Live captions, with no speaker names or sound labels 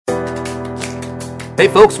Hey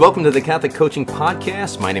folks, welcome to the Catholic Coaching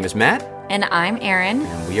Podcast. My name is Matt. And I'm Erin.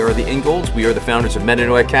 And we are the Ingolds. We are the founders of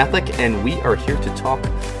Metanoia Catholic, and we are here to talk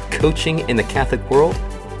coaching in the Catholic world.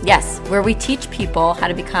 Yes, where we teach people how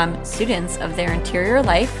to become students of their interior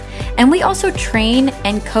life, and we also train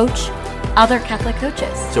and coach other Catholic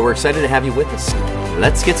coaches. So we're excited to have you with us.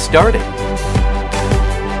 Let's get started.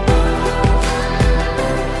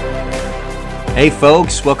 Hey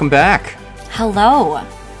folks, welcome back. Hello.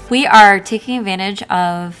 We are taking advantage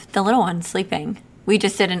of the little one sleeping. We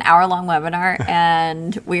just did an hour-long webinar,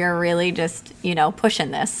 and we are really just,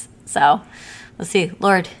 pushing this. So let's see.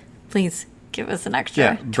 Lord, please give us an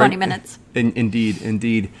extra 20 minutes.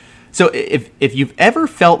 Indeed. So if you've ever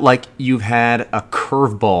felt like you've had a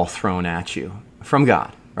curveball thrown at you from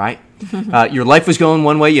God, right? Your life was going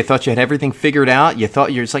one way. You thought you had everything figured out. You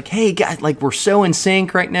thought you're just like, hey, God, like we're so in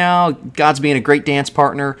sync right now. God's being a great dance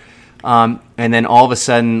partner. And then all of a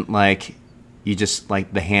sudden, like, you just,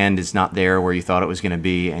 like, the hand is not there where you thought it was going to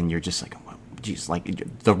be, and you're just like, oh, geez,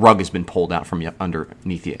 like, the rug has been pulled out from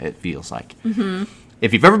underneath you, it feels like. Mm-hmm.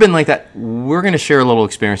 If you've ever been like that, we're going to share a little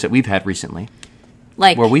experience that we've had recently.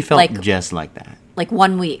 Where we felt just like that. Like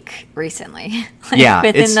 1 week recently.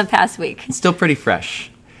 Within the past week. It's still pretty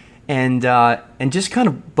fresh. And just kind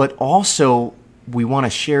of, but also, we want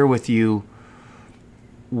to share with you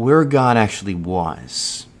where God actually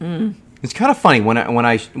was. Mm. It's kind of funny when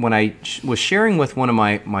I was sharing with one of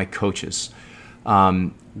my coaches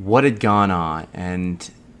what had gone on,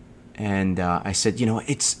 and I said,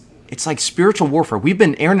 it's like spiritual warfare.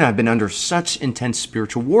 Erin and I have been under such intense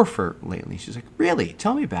spiritual warfare lately. She's like, really?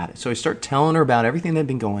 Tell me about it. So I start telling her about everything that had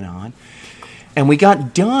been going on, and we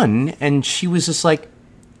got done, and she was just like,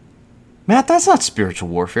 Matt, that's not spiritual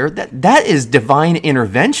warfare. That is divine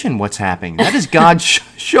intervention. What's happening? That is God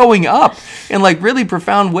showing up in like really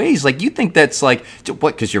profound ways. Like you think that's like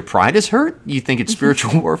what? Because your pride is hurt. You think it's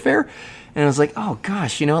spiritual warfare? And I was like, oh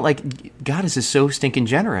gosh, like God is just so stinking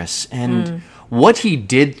generous, and what He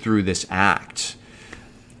did through this act.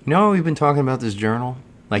 We've been talking about this journal.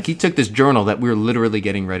 Like He took this journal that we were literally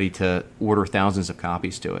getting ready to order thousands of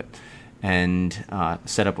copies to it. And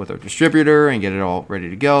set up with our distributor and get it all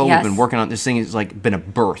ready to go. Yes. We've been working on this thing. It's like been a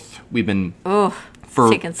birth. We've been for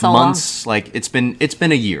so months. Long. Like it's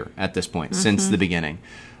been a year at this point since the beginning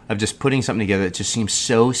of just putting something together that just seems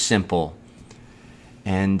so simple.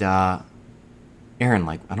 And Erin,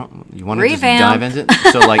 like you want to just dive into it?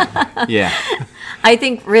 So like yeah, I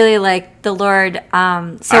think really like the Lord. So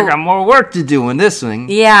I got more work to do in this thing.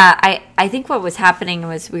 Yeah, I think what was happening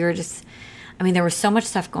was we were just. There was so much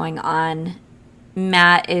stuff going on.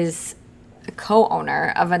 Matt is a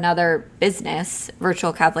co-owner of another business,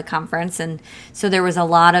 Virtual Catholic Conference, and so there was a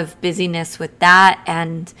lot of busyness with that,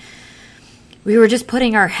 and we were just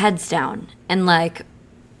putting our heads down and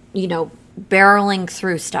barreling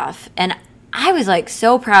through stuff. And I was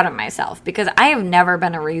so proud of myself because I have never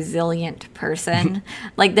been a resilient person.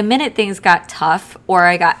 Like the minute things got tough or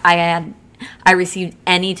I received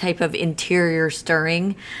any type of interior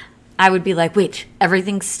stirring, I would be like, wait,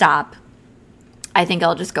 everything stop. I think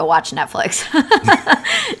I'll just go watch Netflix.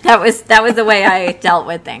 That was the way I dealt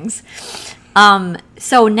with things.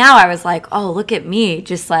 So now I was like, oh, look at me,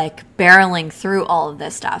 just barreling through all of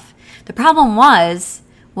this stuff. The problem was,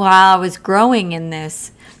 while I was growing in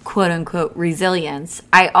this quote unquote resilience,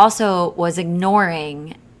 I also was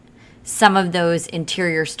ignoring some of those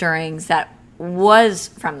interior stirrings that was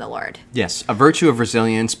from the Lord. Yes, a virtue of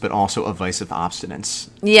resilience, but also a vice of obstinance.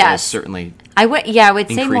 Yes, certainly. I would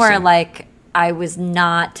say more like I was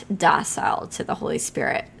not docile to the Holy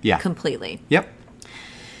Spirit. Yeah, completely. Yep.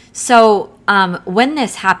 So when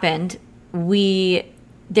this happened,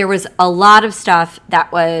 there was a lot of stuff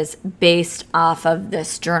that was based off of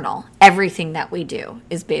this journal. Everything that we do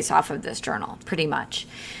is based off of this journal, pretty much.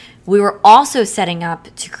 We were also setting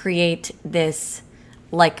up to create this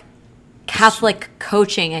Catholic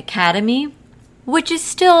Coaching Academy, which is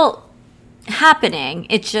still happening.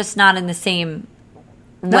 It's just not in the same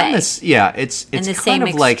way. It's in the same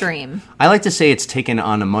extreme. I like to say it's taken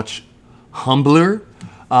on a much humbler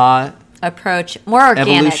approach, more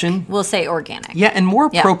organic. Evolution. We'll say organic. Yeah, and more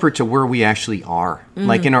appropriate to where we actually are,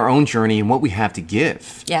 like in our own journey and what we have to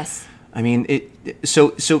give. Yes.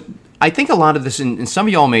 So I think a lot of this, and some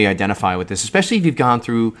of y'all may identify with this, especially if you've gone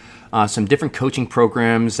through some different coaching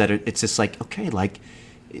programs that it's just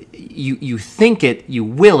you think it, you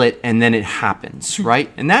will it, and then it happens, right?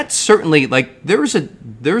 And that's certainly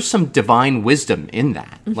there's some divine wisdom in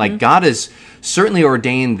that. Mm-hmm. Like God has certainly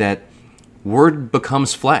ordained that word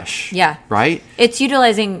becomes flesh. Yeah. Right? It's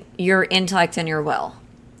utilizing your intellect and your will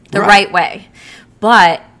the right way.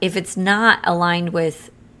 But if it's not aligned with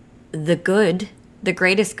the good the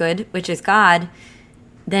greatest good, which is God,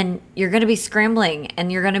 then you're going to be scrambling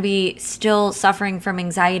and you're going to be still suffering from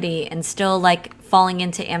anxiety and still like falling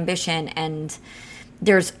into ambition. And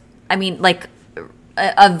there's, I mean, like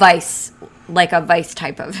a vice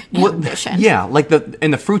type of ambition. Yeah, like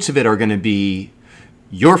the fruits of it are going to be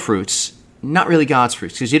your fruits, not really God's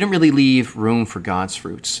fruits, because you didn't really leave room for God's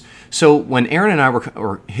fruits. So when Aaron and I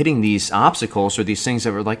were hitting these obstacles or these things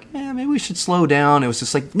that were like, maybe we should slow down, it was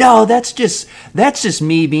just like, no, that's just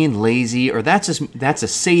me being lazy, or that's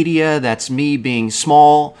acedia, that's me being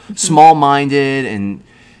small-minded,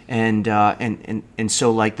 and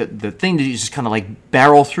so like the thing to do is just kind of like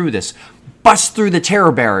barrel through this, bust through the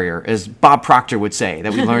terror barrier, as Bob Proctor would say,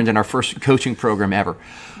 that we learned in our first coaching program ever,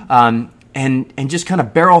 and just kind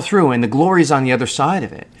of barrel through, and the glory's on the other side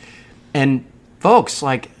of it. And folks,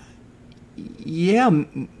 like, yeah,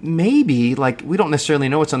 maybe, like, we don't necessarily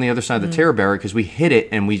know what's on the other side of the terror barrier because we hit it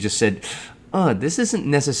and we just said, this isn't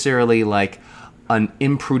necessarily like an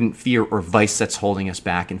imprudent fear or vice that's holding us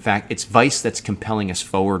back. In fact, it's vice that's compelling us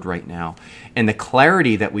forward right now. And the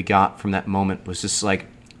clarity that we got from that moment was just like,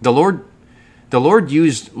 the Lord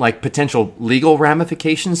used like potential legal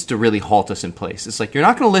ramifications to really halt us in place. It's like, you're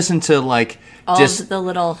not going to listen to like just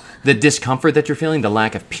the discomfort that you're feeling, the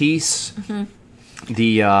lack of peace,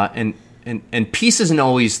 and peace isn't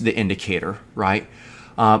always the indicator, right?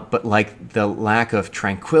 But like the lack of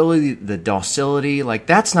tranquility, the docility, like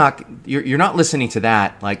that's not, you're not listening to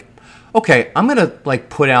that. Like, okay, I'm going to like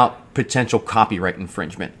put out potential copyright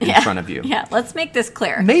infringement in front of you. Yeah, let's make this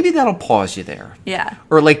clear. Maybe that'll pause you there. Yeah.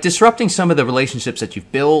 Or like disrupting some of the relationships that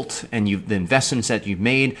you've built and the investments that you've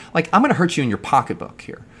made. Like, I'm going to hurt you in your pocketbook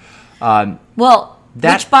here.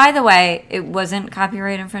 Which, by the way, it wasn't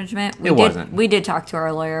copyright infringement. Wasn't. We did talk to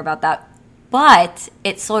our lawyer about that, but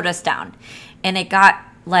it slowed us down. And it got,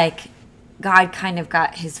 like, God kind of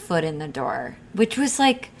got his foot in the door, which was,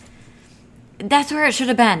 like, that's where it should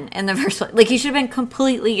have been in the first place. Like, he should have been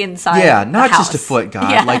completely inside Yeah, not the house. just a foot,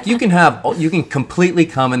 God. Yeah. Like, you can completely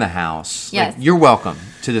come in the house. Yes. Like, you're welcome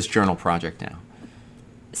to this journal project now.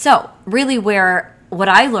 So, really what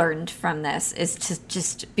I learned from this is to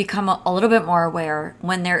just become a little bit more aware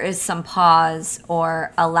when there is some pause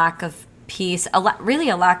or a lack of peace, really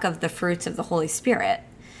a lack of the fruits of the Holy Spirit.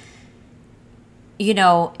 You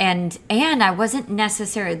know, and I wasn't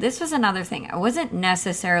necessarily, this was another thing, I wasn't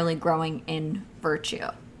necessarily growing in virtue,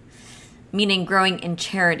 meaning growing in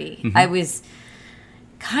charity. Mm-hmm. I was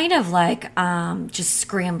kind of like just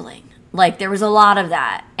scrambling. Like, there was a lot of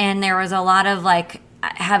that. And there was a lot of like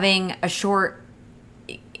having a short,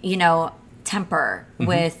 temper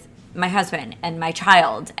with my husband and my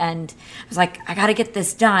child. And I was like, I got to get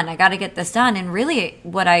this done. And really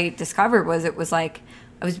what I discovered was it was like,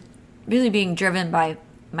 I was really being driven by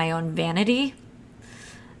my own vanity.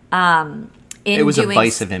 It was a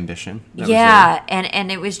vice of ambition. Yeah,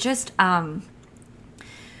 and it was just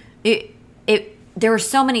there were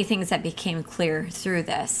so many things that became clear through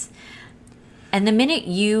this. And the minute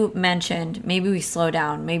you mentioned maybe we slow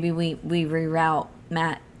down, maybe we reroute,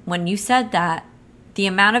 Matt, when you said that, the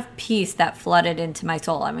amount of peace that flooded into my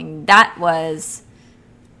soul, I mean, that was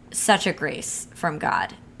such a grace from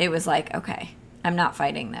God. It was like, okay, I'm not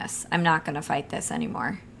fighting this. I'm not going to fight this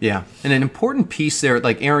anymore. Yeah. And an important piece there,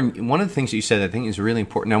 like Aaron, one of the things that you said I think is really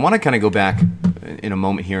important. I want to kind of go back in a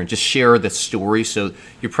moment here and just share the story. So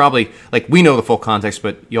you're probably, like, we know the full context,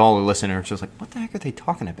 but y'all are listening and just like, what the heck are they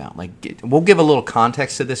talking about? Like, we'll give a little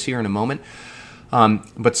context to this here in a moment.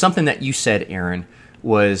 But something that you said, Aaron,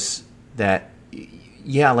 was that,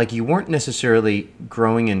 yeah, like you weren't necessarily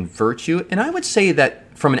growing in virtue. And I would say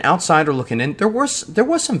that from an outsider looking in, there was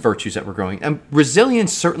some virtues that were growing. And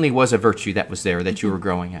resilience certainly was a virtue that was there that you were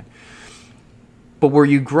growing at. But were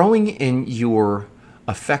you growing in your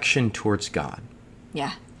affection towards God?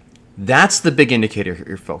 Yeah. That's the big indicator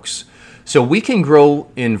here, folks. So we can grow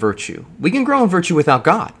in virtue. We can grow in virtue without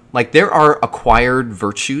God. Like, there are acquired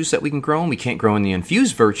virtues that we can grow in. We can't grow in the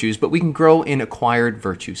infused virtues, but we can grow in acquired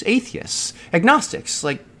virtues. Atheists, agnostics,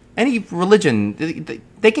 like any religion,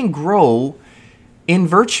 they can grow in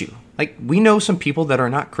virtue. Like, we know some people that are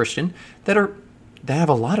not Christian that have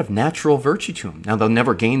a lot of natural virtue to them. Now, they'll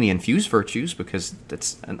never gain the infused virtues because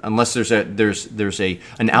that's unless there's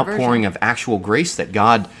an outpouring of actual grace that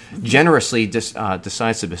God generously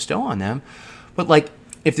decides to bestow on them. But like,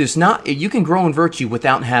 if there's not, you can grow in virtue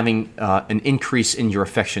without having an increase in your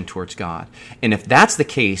affection towards God. And if that's the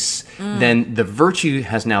case, then the virtue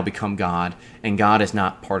has now become God, and God is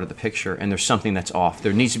not part of the picture, and there's something that's off.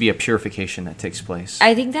 There needs to be a purification that takes place.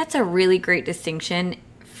 I think that's a really great distinction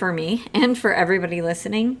for me and for everybody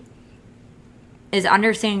listening. is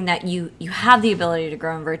understanding that you have the ability to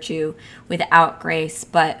grow in virtue without grace,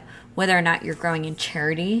 but whether or not you're growing in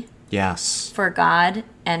charity Yes. for God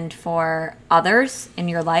and for others in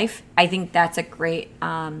your life, I think that's a great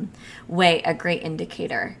a great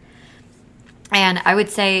indicator. And I would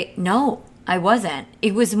say, no, I wasn't.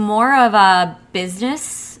 It was more of a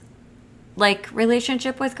business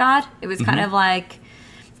relationship with God. It was kind of like,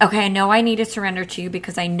 okay, I know I need to surrender to you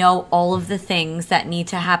because I know all of the things that need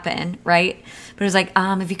to happen, right? But it was like,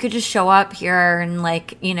 if you could just show up here and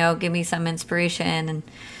give me some inspiration.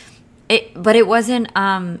 But it wasn't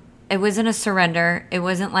a surrender. It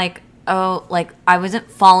wasn't I wasn't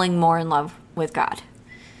falling more in love with God,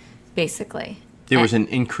 basically. There was an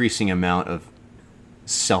increasing amount of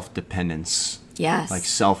self-dependence. Yes. Like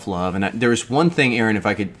self-love. And there's one thing, Erin, if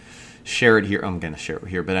I could share it here, I'm going to share it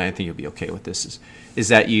here, but I think you'll be okay with this, is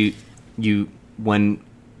that you when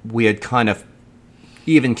we had kind of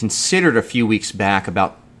even considered a few weeks back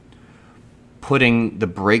about putting the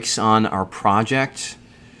brakes on our project,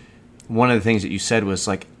 one of the things that you said was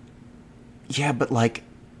like, yeah, but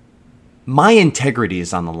my integrity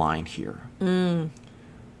is on the line here.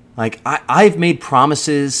 I've made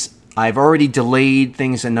promises. I've already delayed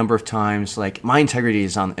things a number of times. My integrity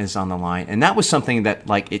is on the line. And that was something that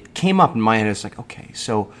it came up in my head. It's okay,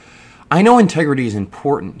 so I know integrity is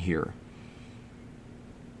important here.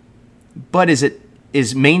 But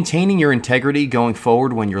is maintaining your integrity going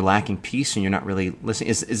forward when you're lacking peace and you're not really listening?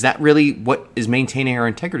 Is that really what is maintaining our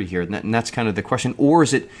integrity here? And that's kind of the question. Or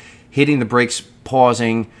is it hitting the brakes,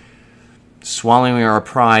 pausing, swallowing our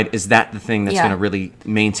pride? Is that the thing that's going to really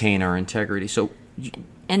maintain our integrity?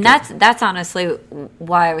 And that's honestly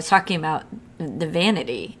why I was talking about the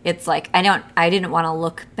vanity. It's I didn't want to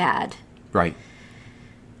look bad. Right.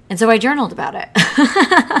 And so I journaled about it.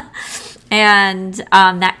 And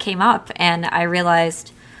that came up, and I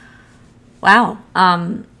realized, wow,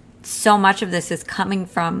 so much of this is coming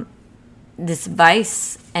from this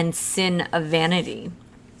vice and sin of vanity,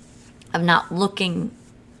 of not looking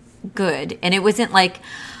good. And it wasn't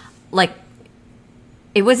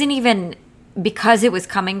it wasn't even because it was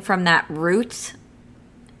coming from that root.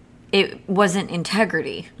 It wasn't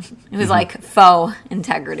integrity. It was faux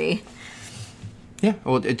integrity. Yeah,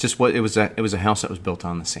 well, it was a house that was built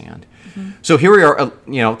on the sand. Mm-hmm. So here we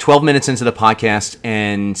are, 12 minutes into the podcast,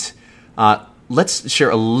 and let's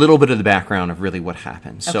share a little bit of the background of really what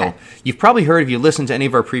happened. Okay. So you've probably heard, if you listened to any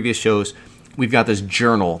of our previous shows, we've got this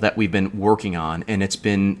journal that we've been working on, and it's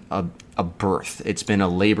been a birth. It's been a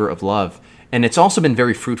labor of love, and it's also been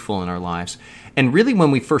very fruitful in our lives. And really,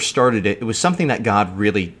 when we first started it, it was something that God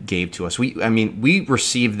really gave to us. We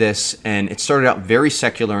received this, and it started out very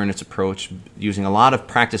secular in its approach, using a lot of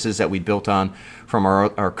practices that we built on from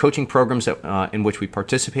our coaching programs in which we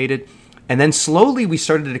participated. And then slowly, we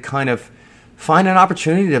started to kind of find an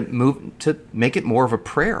opportunity to make it more of a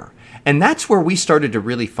prayer. And that's where we started to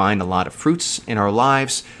really find a lot of fruits in our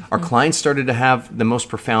lives. Our clients started to have the most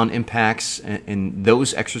profound impacts in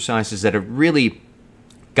those exercises that have really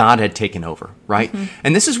God had taken over, right? Mm-hmm.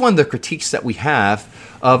 And this is one of the critiques that we have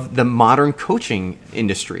of the modern coaching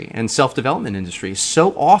industry and self-development industry.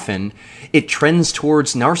 So often it trends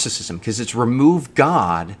towards narcissism because it's removed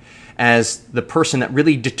God as the person that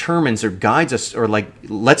really determines or guides us or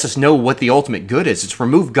lets us know what the ultimate good is. It's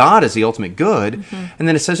removed God as the ultimate good. Mm-hmm. And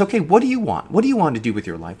then it says, okay, what do you want? What do you want to do with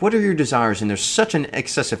your life? What are your desires? And there's such an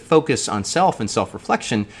excessive focus on self and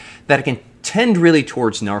self-reflection that it can tend really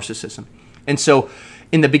towards narcissism. And so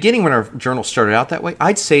in the beginning, when our journal started out that way,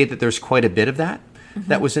 I'd say that there's quite a bit of that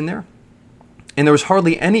that was in there. And there was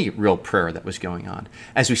hardly any real prayer that was going on.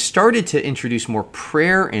 As we started to introduce more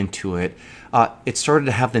prayer into it, it started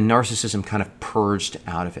to have the narcissism kind of purged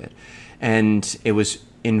out of it. And it was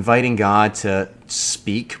inviting God to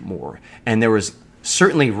speak more. And there was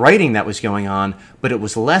certainly writing that was going on, but it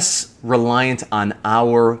was less reliant on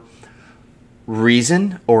our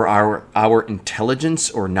reason or our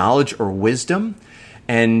intelligence or knowledge or wisdom.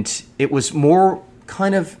 And it was more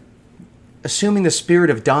kind of assuming the spirit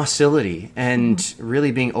of docility and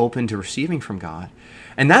really being open to receiving from God.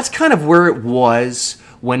 And that's kind of where it was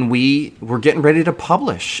when we were getting ready to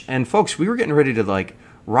publish. And folks, we were getting ready to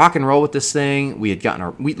rock and roll with this thing. We had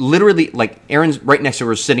gotten we literally, Erin's right next to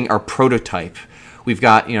her sitting our prototype. We've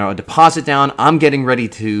got, a deposit down. I'm getting ready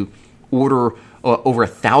to order over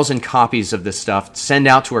 1,000 copies of this stuff, send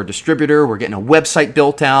out to our distributor. We're getting a website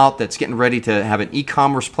built out that's getting ready to have an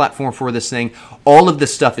e-commerce platform for this thing. All of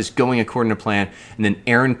this stuff is going according to plan. And then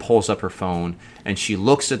Erin pulls up her phone and she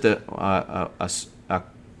looks at the a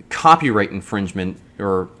copyright infringement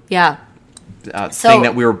or thing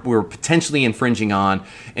that we're potentially infringing on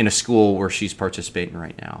in a school where she's participating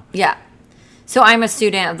right now. Yeah. So I'm a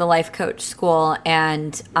student of the Life Coach School,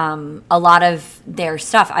 and a lot of their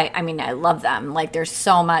stuff, I mean, I love them. Like, there's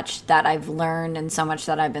so much that I've learned and so much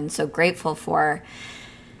that I've been so grateful for.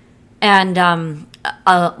 And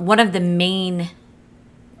one of the main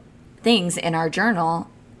things in our journal,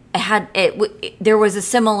 there was a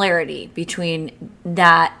similarity between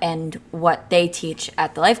that and what they teach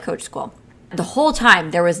at the Life Coach School. The whole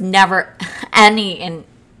time, there was never any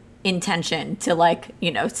intention to, like,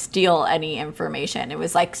 steal any information. It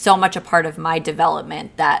was like so much a part of my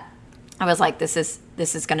development that I was like, this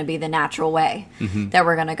is going to be the natural way that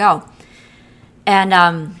we're going to go. And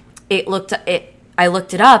I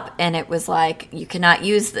looked it up, and it was like, you cannot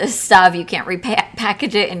use this stuff. You can't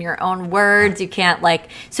repackage it in your own words. You can't, like,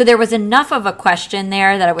 so there was enough of a question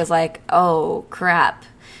there that I was like, oh crap,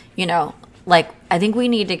 like, I think we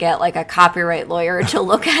need to get like a copyright lawyer to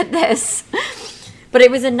look at this. But it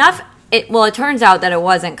was enough. It turns out that it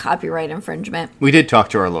wasn't copyright infringement. We did talk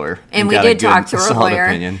to our lawyer. And we did talk to our lawyer.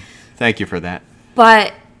 Opinion. Thank you for that.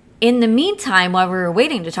 But in the meantime, while we were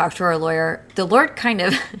waiting to talk to our lawyer, the Lord kind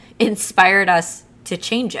of inspired us to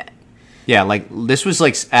change it. Yeah, like this was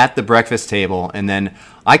like at the breakfast table, and then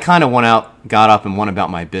I kind of got up and went about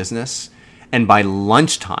my business. And by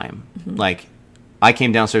lunchtime, like I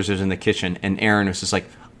came downstairs, I was in the kitchen, and Aaron was just like,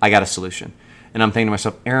 I got a solution. And I'm thinking to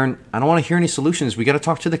myself, Aaron, I don't want to hear any solutions. We got to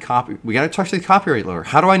talk to the copyright lawyer.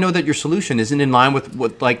 How do I know that your solution isn't in line with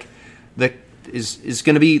what like is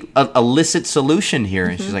going to be a illicit solution here?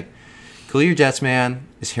 And she's like, cool your jets, man.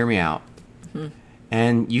 Just hear me out.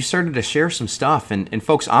 And you started to share some stuff. And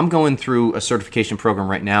folks, I'm going through a certification program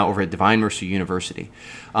right now over at Divine Mercy University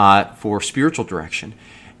for spiritual direction.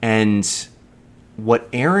 And what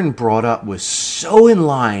Aaron brought up was so in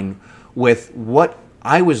line with what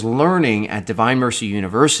I was learning at Divine Mercy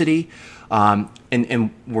University,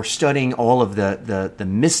 and we're studying all of the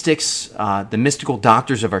mystics, the mystical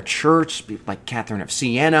doctors of our church, like Catherine of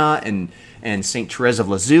Siena and Saint Therese of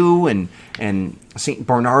Lisieux and Saint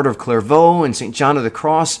Bernard of Clairvaux and Saint John of the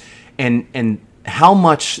Cross, and how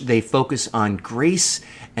much they focus on grace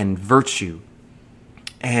and virtue.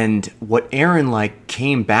 And what Aaron like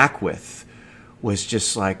came back with was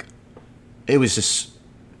just like, it was just.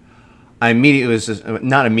 Not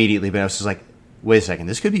immediately, but I was just like, wait a second,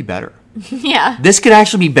 this could be better. Yeah. This could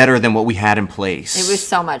actually be better than what we had in place. It was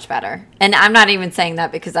so much better. And I'm not even saying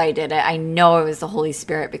that because I did it. I know it was the Holy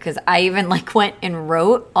Spirit, because I even like went and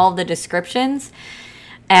wrote all the descriptions,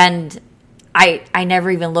 and I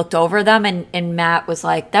never even looked over them. And Matt was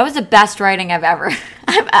like, that was the best writing I've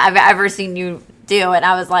ever seen you do. And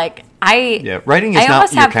I was like, writing is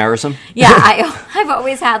not your charism. Yeah, I've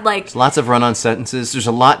always had like there's lots of run-on sentences. There's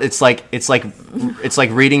a lot. It's like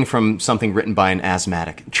reading from something written by an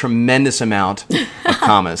asthmatic. Tremendous amount of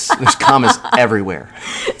commas. There's commas everywhere.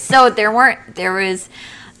 So there was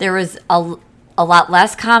a lot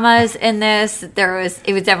less commas in this. It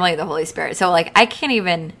was definitely the Holy Spirit. So like I can't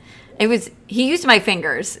even. He used my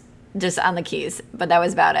fingers just on the keys, but that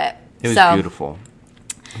was about it. It was beautiful.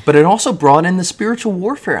 But it also brought in the spiritual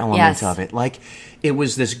warfare element of it. Like, it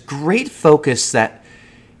was this great focus that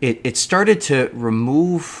it started to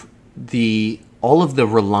remove all of the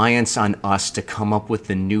reliance on us to come up with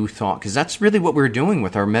the new thought. Because that's really what we were doing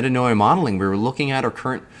with our metanoia modeling. We were looking at our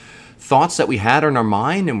current thoughts that we had in our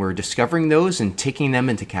mind, and we were discovering those and taking them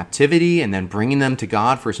into captivity and then bringing them to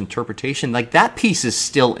God for his interpretation. Like, that piece is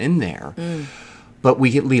still in there. But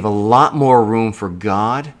we leave a lot more room for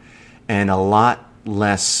God and a lot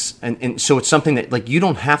less, and so it's something that like you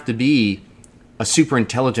don't have to be a super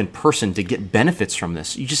intelligent person to get benefits from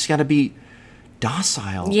this. You just got to be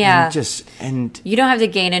docile. And you don't have to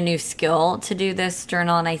gain a new skill to do this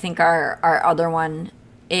journal. And I think our other one,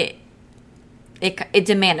 it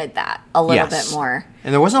demanded that a little bit more.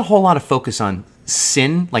 And there wasn't a whole lot of focus on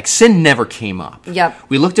sin. Like sin never came up. Yep.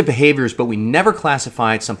 We looked at behaviors, but we never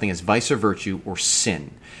classified something as vice or virtue or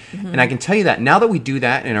sin. And I can tell you that now that we do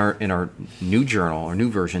that in our new journal or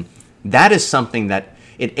new version, that is something that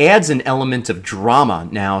it adds an element of drama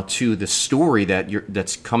now to the story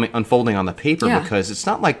that's unfolding on the paper, because it's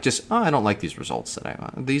not like just, I don't like these results that I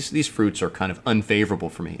want. These fruits are kind of unfavorable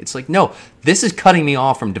for me. It's like, no, this is cutting me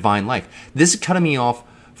off from divine life. This is cutting me off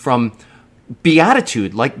from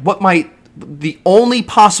beatitude, like the only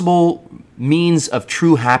possible means of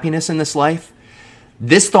true happiness in this life.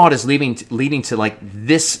 This thought is leading to like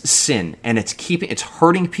this sin, and it's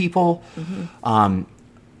hurting people.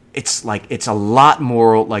 It's a lot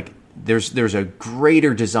more like there's a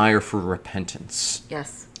greater desire for repentance.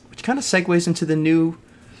 Yes, which kind of segues into the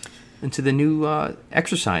new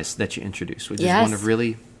exercise that you introduced, which is one of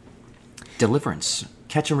really deliverance,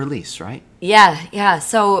 catch and release, right? Yeah.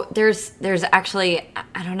 So there's actually,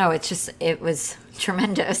 I don't know, it was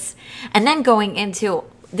tremendous. And then going into,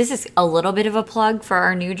 this is a little bit of a plug for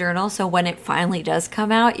our new journal. So when it finally does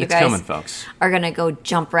come out, you guys coming, folks. Are going to go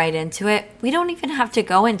jump right into it. We don't even have to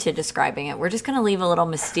go into describing it. We're just going to leave a little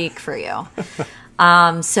mystique for you.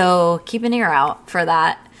 So keep an ear out for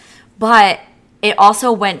that. But it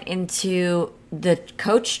also went into the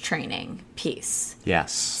coach training piece.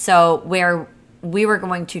 Yes. So where we were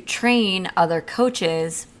going to train other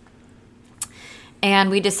coaches, and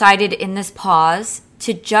we decided in this pause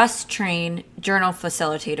to just train journal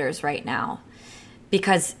facilitators right now,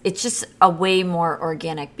 because it's just a way more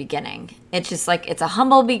organic beginning. It's just like, it's a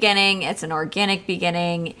humble beginning. It's an organic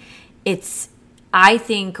beginning. I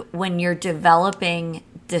think when you're developing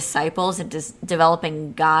disciples and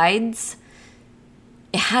developing guides,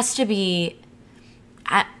 it has to be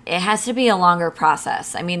a longer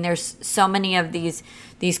process. I mean, there's so many of these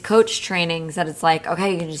coach trainings that it's like,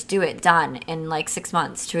 okay, you can just do it, done in like 6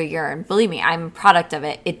 months to a year. And believe me, I'm a product of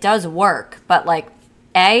it. It does work. But like,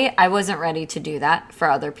 I wasn't ready to do that for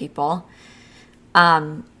other people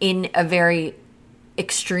in a very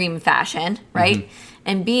extreme fashion, right? Mm-hmm.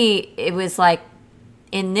 And B, it was like,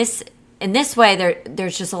 in this way,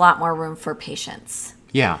 there's just a lot more room for patience.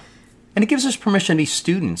 Yeah. And it gives us permission to be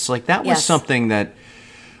students. Like, that was something that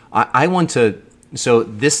I want to... So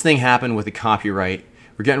this thing happened with the copyright.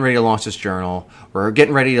 We're getting ready to launch this journal. We're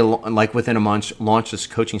getting ready to, like, within a month, launch this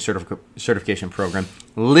coaching certification program.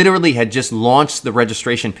 Literally had just launched the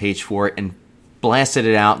registration page for it and blasted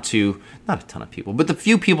it out to, not a ton of people, but the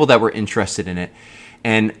few people that were interested in it.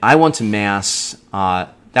 And I went to Mass.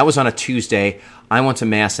 That was on a Tuesday. I went to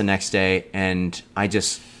Mass the next day, and I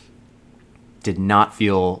just did not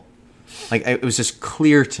feel... Like, it was just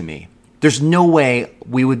clear to me, there's no way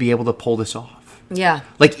we would be able to pull this off. Yeah.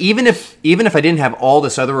 Like, even if I didn't have all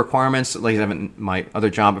this other requirements, like I have my other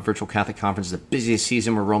job at Virtual Catholic Conference, the busiest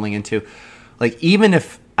season we're rolling into, like, even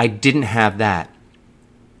if I didn't have that,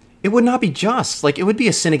 it would not be just. Like, it would be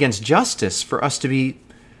a sin against justice for us to be,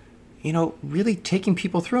 really taking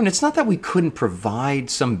people through. And it's not that we couldn't provide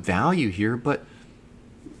some value here, but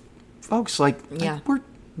folks,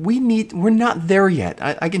 we're not there yet.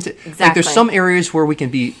 I can say, exactly. Like, there's some areas where we can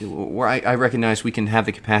be, where I recognize we can have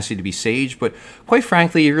the capacity to be sage, but quite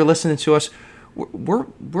frankly, if you're listening to us,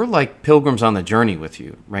 we're like pilgrims on the journey with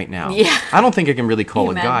you right now. Yeah. I don't think I can really call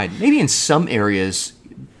Amen. a guide. Maybe in some areas,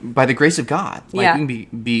 by the grace of God, we can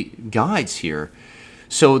be guides here.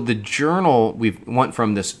 So the journal, we went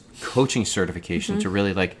from this coaching certification to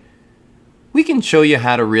really, like, we can show you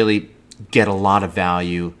how to really get a lot of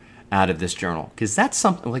value out of this journal, because that's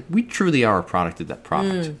something, like, we truly are a product of that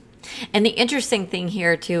product. And the interesting thing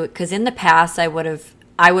here too, because in the past I would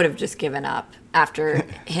have just given up after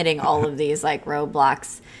hitting all of these like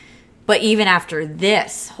roadblocks, but even after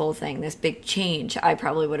this whole thing, this big change, I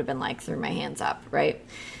probably would have been like, threw my hands up, right?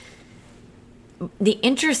 The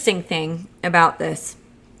interesting thing about this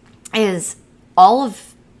is all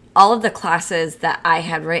of the classes that I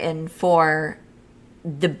had written for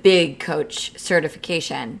the big coach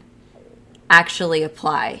certification actually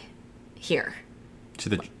apply here. To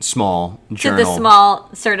the small journal. To the small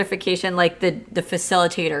certification, like the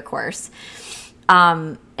facilitator course.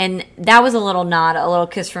 And that was a little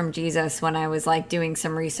kiss from Jesus when I was like doing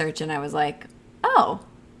some research, and I was like, oh,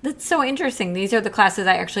 that's so interesting. These are the classes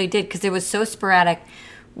I actually did, because it was so sporadic.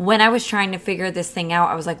 When I was trying to figure this thing out,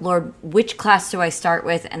 I was like, Lord, which class do I start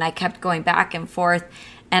with? And I kept going back and forth.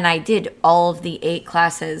 And I did all of the 8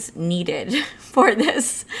 classes needed for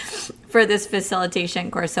this facilitation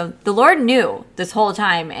course. So the Lord knew this whole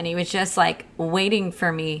time, and he was just like waiting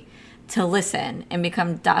for me to listen and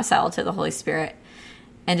become docile to the Holy Spirit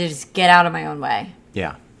and to just get out of my own way.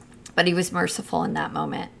 Yeah. But he was merciful in that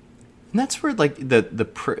moment. And that's where, like,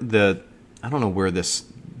 the I don't know where this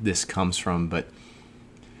comes from, but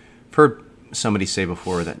I've heard somebody say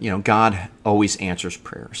before that, God always answers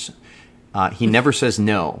prayers. He never says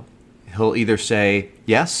no. He'll either say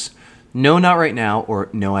yes, no, not right now, or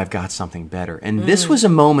no, I've got something better. And this was a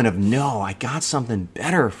moment of, no, I got something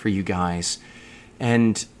better for you guys.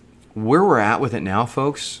 And where we're at with it now,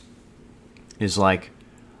 folks, is like,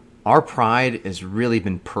 our pride has really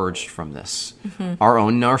been purged from this. Mm-hmm. Our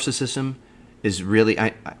own narcissism is really,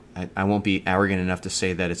 I won't be arrogant enough to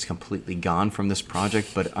say that it's completely gone from this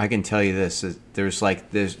project, but I can tell you this,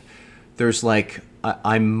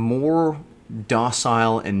 I'm more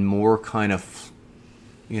docile and more kind of,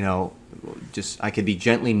 just I could be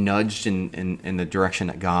gently nudged in the direction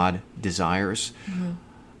that God desires.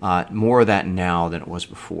 Mm-hmm. More of that now than it was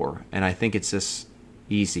before. And I think it's this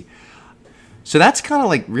easy. So that's kind of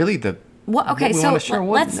like really the Okay, we so wanna share.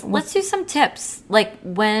 let's do some tips. Like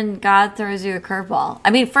when God throws you a curveball.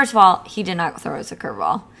 I mean, first of all, He did not throw us a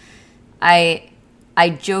curveball. I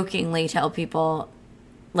jokingly tell people,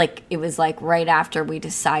 like, it was like right after we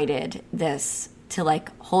decided this to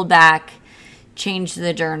like hold back, change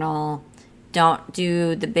the journal, don't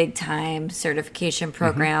do the big time certification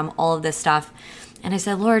program, all of this stuff. And I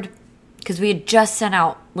said, Lord, because we had just sent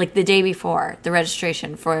out like the day before the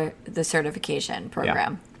registration for the certification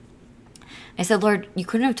program. Yeah. I said, Lord, you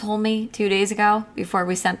couldn't have told me 2 days ago before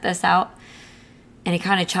we sent this out? And he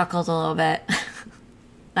kind of chuckled a little bit.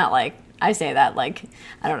 Not like I say that, like,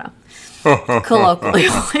 I don't know, colloquially.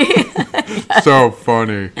 Yeah. So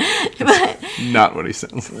funny. But, not what he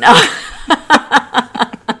says. No.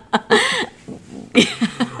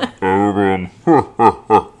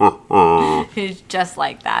 He's just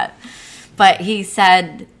like that. But he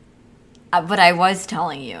said, but I was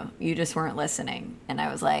telling you, you just weren't listening. And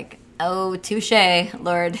I was like, oh, touche,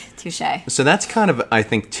 Lord, touche. So that's kind of, I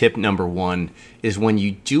think, tip number one is when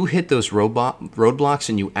you do hit those roadblocks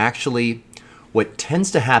and you actually, what tends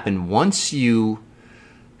to happen once you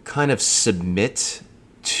kind of submit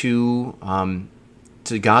to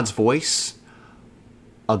God's voice,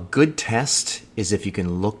 a good test is if you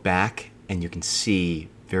can look back and you can see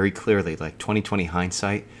very clearly, like 20/20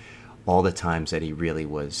 hindsight, all the times that he really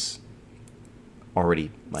was already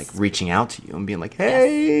like reaching out to you and being like,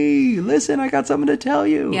 hey, listen, I got something to tell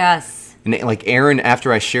you. Yes. And like Aaron,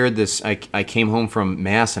 after I shared this, I came home from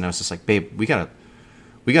Mass and I was just like, babe, we gotta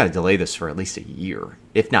delay this for at least a year,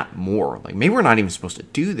 if not more. Like maybe we're not even supposed to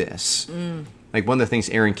do this. Like one of the things,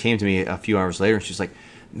 Aaron came to me a few hours later and she's like,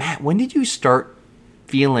 Matt, when did you start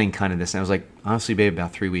feeling kind of this? And I was like, honestly, babe,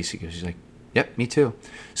 about 3 weeks ago. She's like, yep, me too.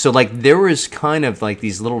 So like there was kind of like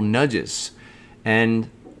these little nudges, and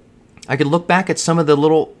I could look back at some of the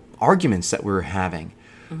little arguments that we were having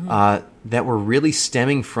that were really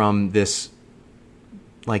stemming from this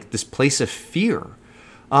place of fear.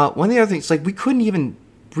 One of the other things, like we couldn't even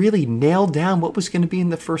really nail down what was going to be in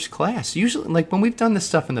the first class. Usually, like when we've done this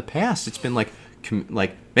stuff in the past, it's been like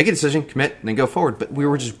make a decision, commit, and then go forward. But we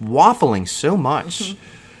were just waffling so much.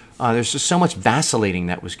 There's just so much vacillating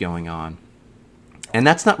that was going on, and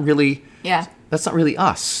that's not really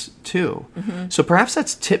us too. So perhaps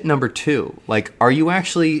that's tip number 2. Like, are you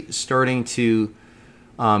actually starting to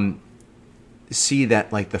see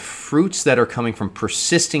that like the fruits that are coming from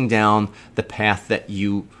persisting down the path that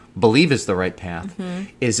you believe is the right path?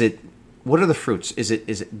 What are the fruits? Is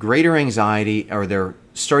it greater anxiety? Or are there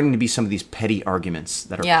starting to be some of these petty arguments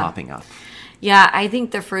that are popping up? Yeah, I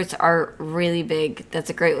think the fruits are really big.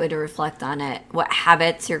 That's a great way to reflect on it. What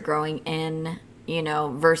habits you're growing in,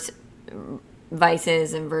 versus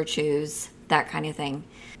vices and virtues, that kind of thing.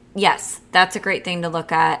 Yes, that's a great thing to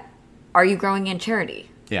look at. Are you growing in charity?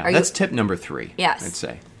 Yeah, that's tip number 3. Yes. I'd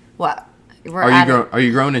say. What? Are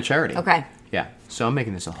you growing in charity? Okay. Yeah. So I'm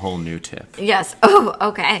making this a whole new tip. Yes. Oh,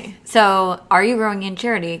 okay. So are you growing in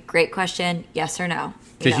charity? Great question. Yes or no?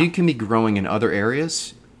 Because you can be growing in other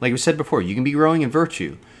areas. Like we said before, you can be growing in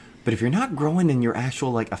virtue. But if you're not growing in your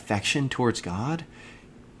actual like affection towards God,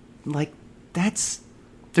 like there's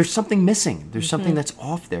something missing. There's something that's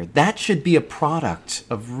off there. That should be a product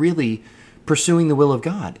of really pursuing the will of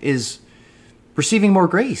God, is receiving more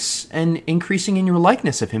grace and increasing in your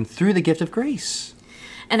likeness of Him through the gift of grace.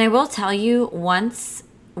 And I will tell you, once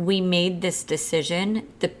we made this decision,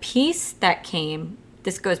 the peace that came,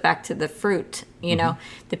 this goes back to the fruit,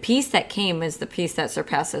 the peace that came is the peace that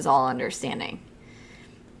surpasses all understanding.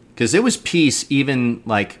 Because it was peace even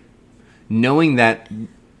like knowing that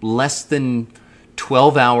less than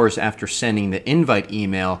 12 hours after sending the invite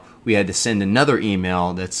email, we had to send another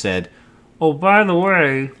email that said, oh, by the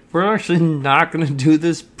way, we're actually not going to do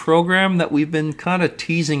this program that we've been kind of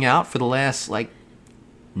teasing out for the last,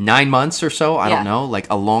 9 months or so. I don't know,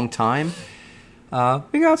 a long time.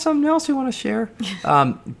 We got something else we want to share.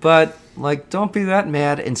 But, don't be that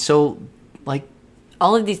mad. And so,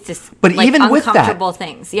 all of these but even uncomfortable with that,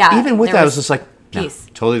 things. Yeah. Even with that, I was just like, peace.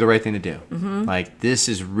 No, totally the right thing to do. This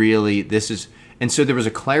is... And so there was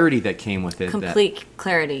a clarity that came with it. Complete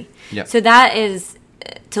clarity. Yep. So that is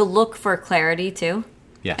to look for clarity too.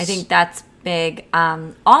 Yes. I think that's big.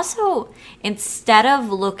 Also, instead of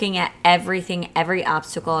looking at everything, every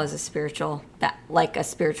obstacle as a spiritual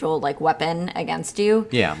weapon against you.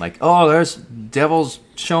 Yeah, there's devils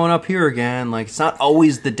showing up here again. It's not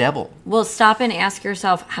always the devil. Well, stop and ask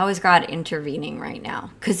yourself, how is God intervening right now?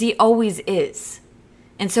 Because He always is.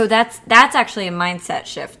 And so that's actually a mindset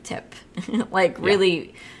shift tip.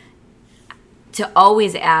 Really, to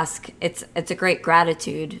always ask, it's a great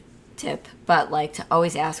gratitude tip, but to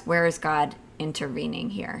always ask, where is God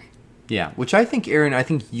intervening here? Yeah, which I think, Aaron, I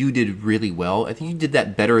think you did really well. I think you did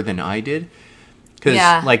that better than I did. Because,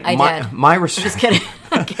 Yeah, like, I did. my Just kidding.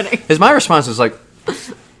 I'm kidding. Because my response was like,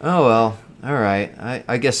 oh well, all right.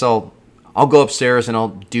 I guess I'll go upstairs and I'll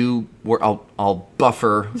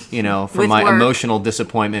buffer, from With my work. emotional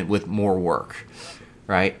disappointment with more work,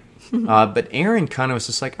 right? But Aaron kind of was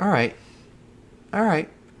just like, all right,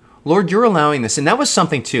 Lord, you're allowing this, and that was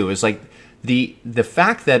something too. Is like the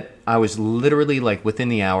fact that I was literally like within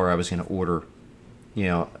the hour I was going to order,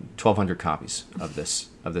 1,200 copies of this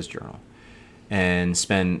journal, and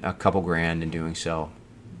spend a couple grand in doing so,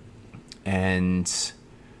 and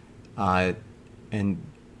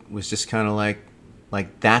was just kind of like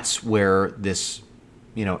that's where this,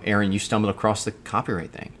 Aaron, you stumbled across the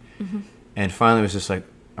copyright thing, and finally was just like,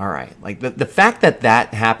 all right, like the fact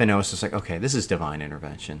that happened, I was just like, okay, this is divine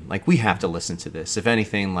intervention. Like we have to listen to this. If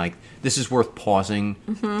anything, like this is worth pausing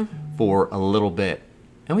for a little bit,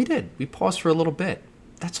 and we did. We paused for a little bit.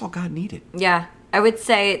 That's all God needed. Yeah, I would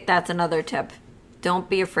say that's another tip. Don't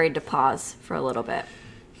be afraid to pause for a little bit.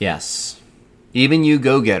 Yes. Even you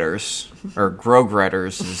go-getters, or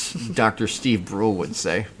grow-getters, as Dr. Steve Brule would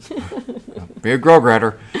say. Be a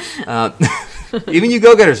grow-getter. Even you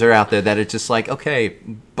go-getters are out there that it's just like, okay,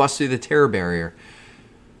 bust through the terror barrier.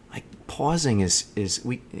 Like, pausing is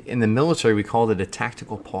we in the military, we called it a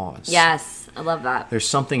tactical pause. Yes, I love that. There's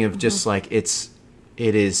something of just like,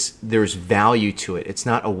 there's value to it. It's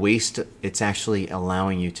not a waste. It's actually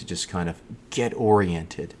allowing you to just kind of get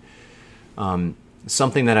oriented.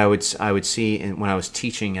 Something that I would see when I was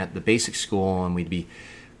teaching at the basic school, and we'd be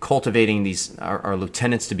cultivating our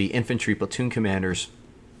lieutenants to be infantry platoon commanders.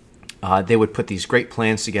 They would put these great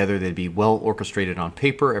plans together. They'd be well orchestrated on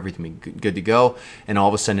paper. Everything would be good to go. And all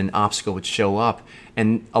of a sudden, an obstacle would show up.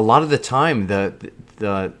 And a lot of the time,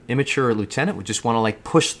 the immature lieutenant would just want to like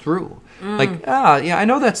push through. Like, yeah, I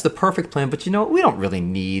know that's the perfect plan, but we don't really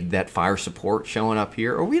need that fire support showing up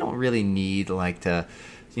here, or we don't really need like to,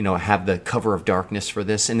 have the cover of darkness for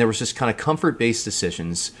this. And there was just kind of comfort-based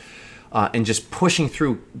decisions, and just pushing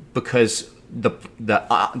through because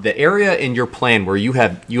the area in your plan where you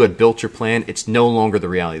had built your plan, it's no longer the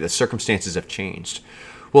reality. The circumstances have changed.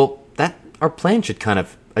 Well, our plan should kind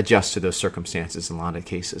of adjust to those circumstances in a lot of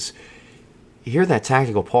cases. You hear that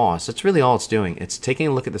tactical pause, that's really all it's doing. It's taking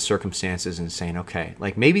a look at the circumstances and saying, okay,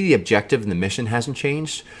 like maybe the objective and the mission hasn't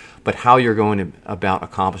changed, but how you're going about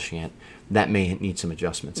accomplishing it, that may need some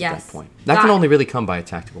adjustments at that point. That can only really come by a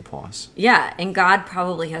tactical pause. Yeah, and God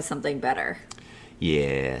probably has something better.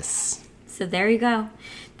 Yes. So there you go.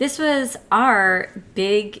 This was our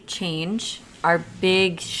big change, our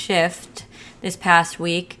big shift this past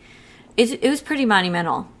week. It was pretty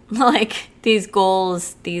monumental. Like these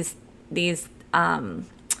goals, these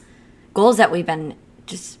goals that we've been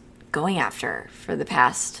just going after for the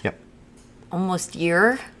past almost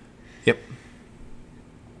year. Yep.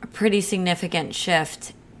 A pretty significant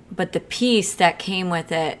shift, but the peace that came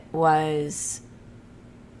with it was,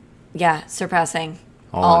 surpassing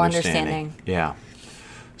all understanding. Yeah.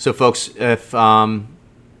 So, folks, if I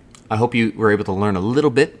hope you were able to learn a little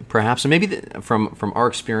bit, perhaps, and maybe from our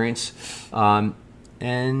experience, and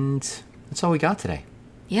that's all we got today.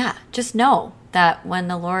 Yeah, just know that when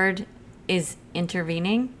the Lord is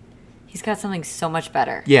intervening, He's got something so much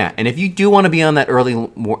better. Yeah, and if you do want to be on that early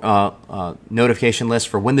notification list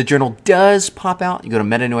for when the journal does pop out, you go to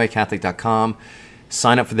metanoiacatholic.com,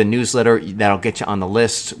 sign up for the newsletter. That'll get you on the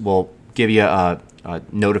list. We'll give you a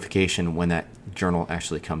notification when that journal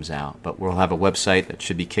actually comes out. But we'll have a website that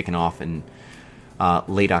should be kicking off in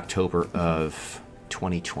late October of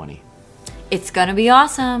 2020. It's going to be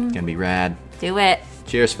awesome. It's going to be rad. Do it.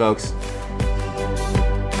 Cheers, folks.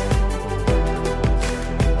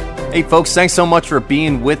 Hey, folks, thanks so much for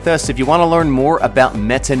being with us. If you want to learn more about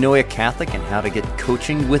Metanoia Catholic and how to get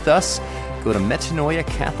coaching with us, go to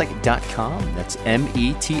metanoiacatholic.com. That's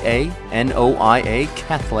METANOIA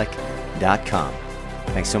Catholic.com.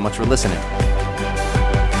 Thanks so much for listening.